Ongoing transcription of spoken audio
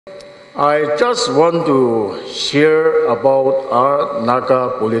I just want to share about our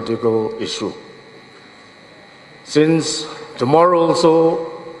NAGA political issue. Since tomorrow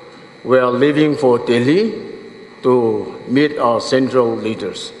also we are leaving for Delhi to meet our central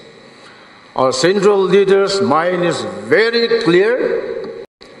leaders. Our central leaders' mind is very clear.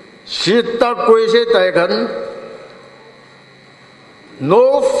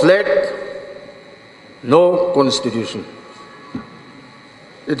 No flag, no constitution.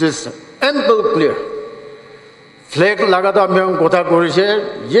 It is ample clear. Flag lagata myang kotha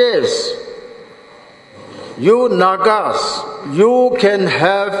korise. Yes, you Nagas, you can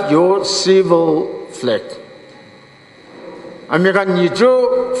have your civil flag. American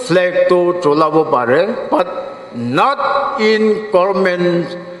nijo flag to cholabo pare, but not in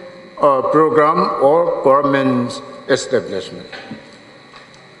government program or government establishment.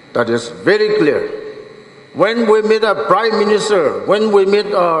 That is very clear. When we meet a prime minister, when we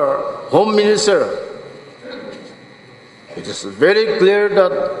meet our home minister, it is very clear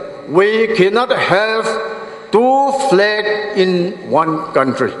that we cannot have two flags in one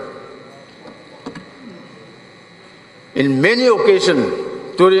country. In many occasions,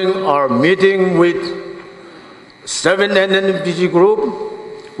 during our meeting with 7 NLTV group,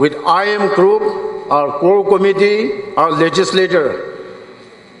 with IM group, our core committee, our legislator,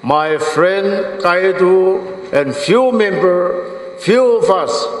 my friend Kaidu and few of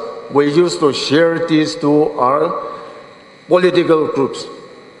us, we used to share this to our political groups.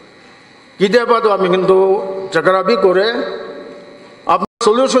 Kita ba to amin to chakarabi kore, ab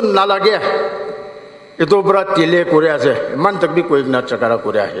solution na lage, ito bra tile kore ase, man takbi koi na chakara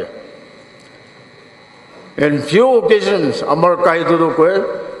kore ahe. In few occasions, Amar Kaidu to kore,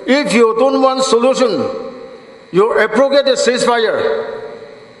 if you don't want solution, you abrogate the ceasefire.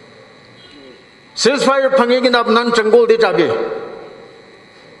 Ceasefire pangigin ab nan changgol di tabi.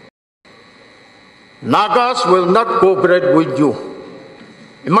 Nagas will not cooperate with you.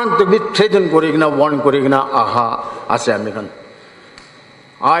 Iman to be threatened korigna, warn korigna, aha, asamikan.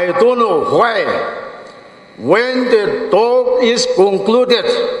 I don't know why, when the talk is concluded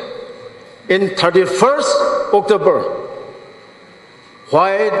in 31st October,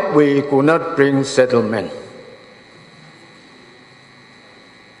 why we could not bring settlement.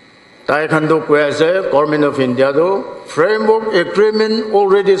 Government of India, though, framework agreement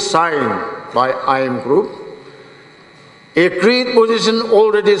already signed by IM Group, agreed position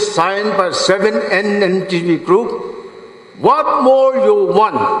already signed by 7 NLTV Group. What more you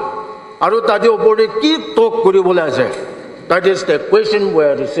want? That is the question we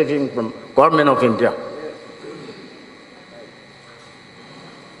are receiving from Government of India.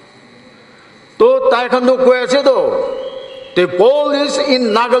 The ball is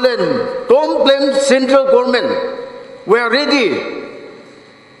in Nagaland. Don't blame central government. We are ready.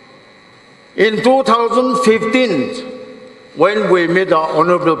 In 2015, when we met our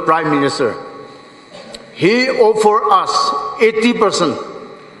Honorable Prime Minister, he offered us 80%.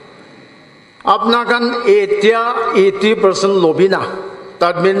 Apnakan 80% lobina.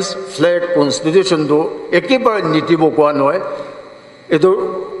 That means flag constitution do ekibar nitibo ko ano it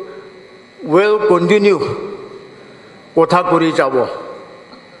will continue. Kothakuri Jabo,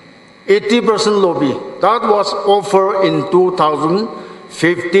 80% lobby. That was offered in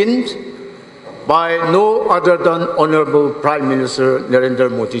 2015 by no other than Honorable Prime Minister Narendra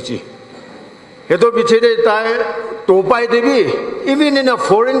Modi ji. Even in a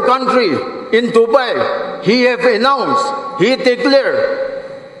foreign country, in Dubai, he have announced, he declared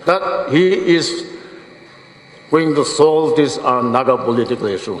that he is going to solve this Naga political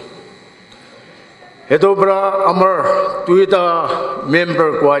issue. Hedobra Amar Twitter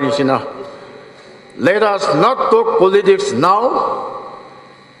member coalition. Let us not talk politics now.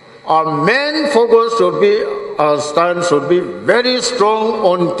 Our main focus should be, our stand should be very strong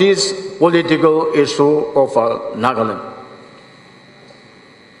on this political issue of Nagaland.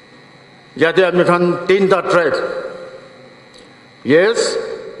 Yate amikhan tinta tribe. Yes,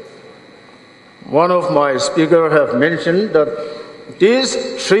 one of my speakers have mentioned that these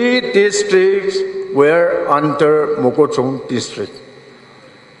 3 districts were under Mokochung district.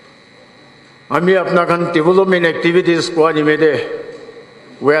 Ami apna kan development activities ko animede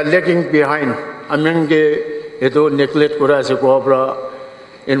we are lagging behind. Aminge eto neglect kora se ko abra.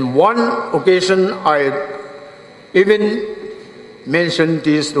 In one occasion, I even mentioned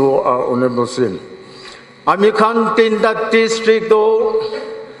this to our Honorable Sim. Ami kan tinda district do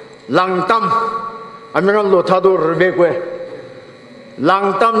langtam. Ami kan lotado rebekwe.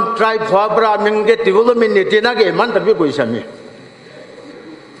 Langtam tribe Fabra Minget development Tinage Mantabi Guishami.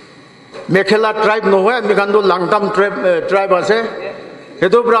 Mekela tribe no way, Mikando Langtam tribe as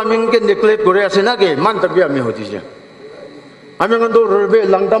Heto Brahmin can declare Korea Senake, Mantabia Mihotija. I'm going to rebe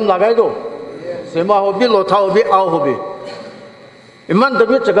Langdam Lagado, Sema Hobi, Lotaobi, Ahobi. A month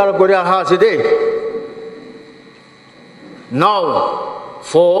of it, Korea has a day. Now,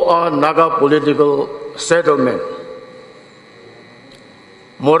 for our Naga political settlement.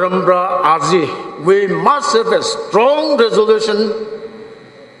 Morambra Azi, we must have a strong resolution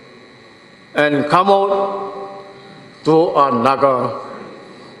and come out to our Naga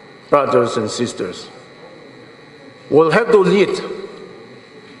brothers and sisters. We'll have to lead.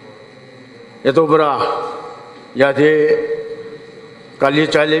 Etobra Yade Kali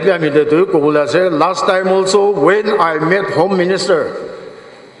Chalebi Amidetu Kubula said last time also when I met Home Minister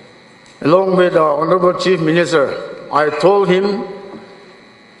along with our Honorable Chief Minister, I told him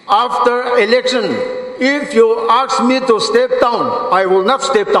after election, if you ask me to step down, I will not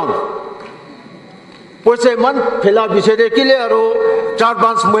step down. Pose man phela bisede kile aro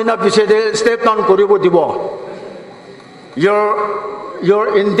 4-5 mahina bisede step down koribo dibo.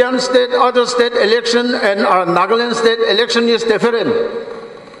 Your Indian state, other state election and our Nagaland state election is different.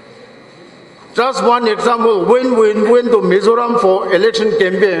 Just one example, when we went to Mizoram for election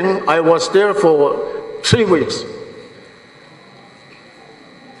campaign, I was there for 3 weeks.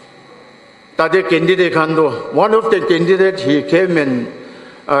 Tade candidate Kando, one of the candidates, he came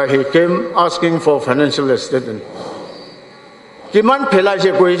asking for financial assistance. Kiman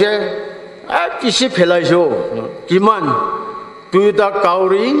pelaje koije, kisi pelajo, kiman tuida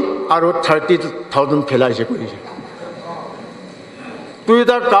kauri aro 30,000 pelaje koije.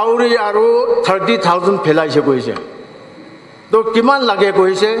 Tuida kauri aro 30,000 pelaje koije. To kiman lage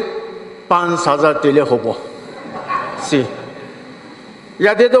koije 5,000 tele hobo. See.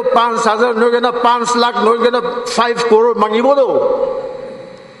 Yade to 5,000 no gana 5 lakh no gana 5 crore mangibo do.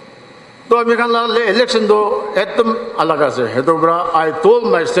 To amikan la election do etum alaga se. Hedobra I told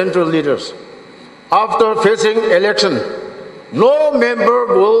my central leaders after facing election no member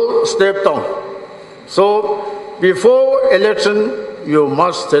will step down. So before election you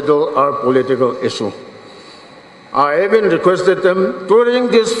must settle our political issue. I even requested them during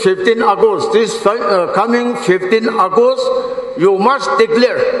this 15 August, this coming 15 August, you must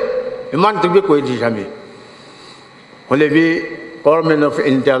declare Iman to be Koijami. Only be government of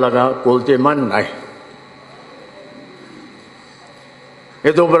India laga kolte man nai.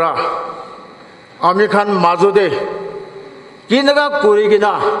 Edobra Amikhan Mazude Kinaga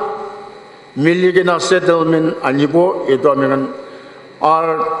Kurigina Miligina settlement Anibo Edomigan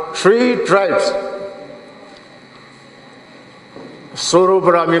are 3 tribes.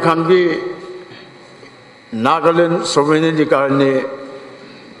 Sorobra Mikambi Nagaland sovereignty karne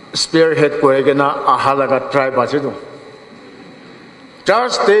spearhead Koregana Ahalaga tribe Asido.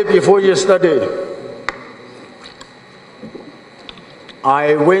 Just day before yesterday,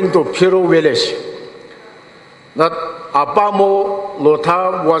 I went to Piro village. That Apamo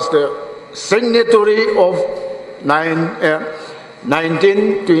Lota was the signatory of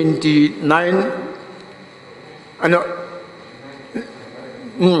 1929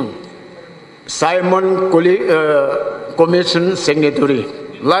 Simon Commission signatory.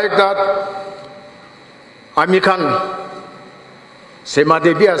 Like that, Amikhan Sema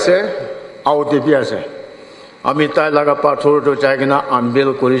Debi ase, Ao Debi ase. Amitai laga pathor to Chagina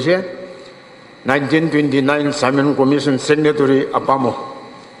Ambil Korise, 1929 Simon Commission signatory Apamo.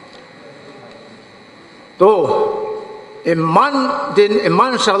 To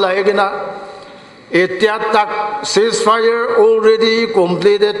Iman Shala Egina. Etiatak ceasefire already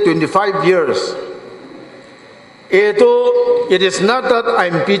completed 25 years. It is not that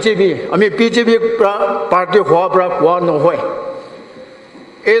I'm PGB. I mean PGB party Huabra no way.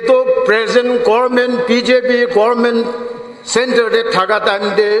 Eto present government PGB government center de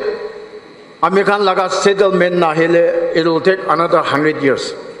Tagatan de American laga settlement na hele. It will take another 100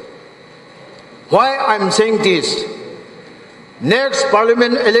 years. Why I'm saying this? Next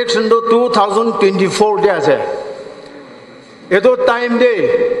parliament election to 2024 day ase. Eto time day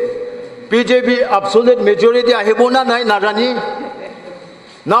BJP absolute majority ahibona nai narani.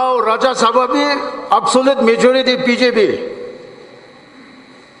 Now Raja Sabha bhi absolute majority BJP.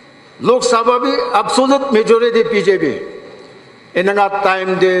 Lok Sabha bhi absolute majority BJP. In that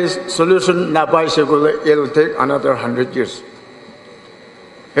time day solution na pai sekule, it will take another 100 years.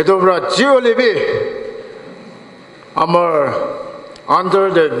 Eto bra jiolibi under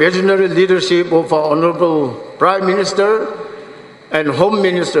the visionary leadership of our Honorable Prime Minister and Home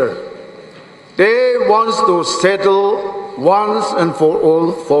Minister, they want to settle once and for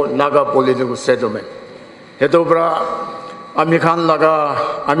all for Naga political settlement. Hedobra Amikhan Laga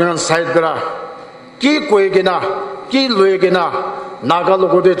Amikhan Saidra Ki Koegina Ki Luegina Naga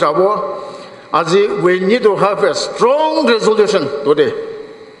logode jabo. Aji we need to have a strong resolution today.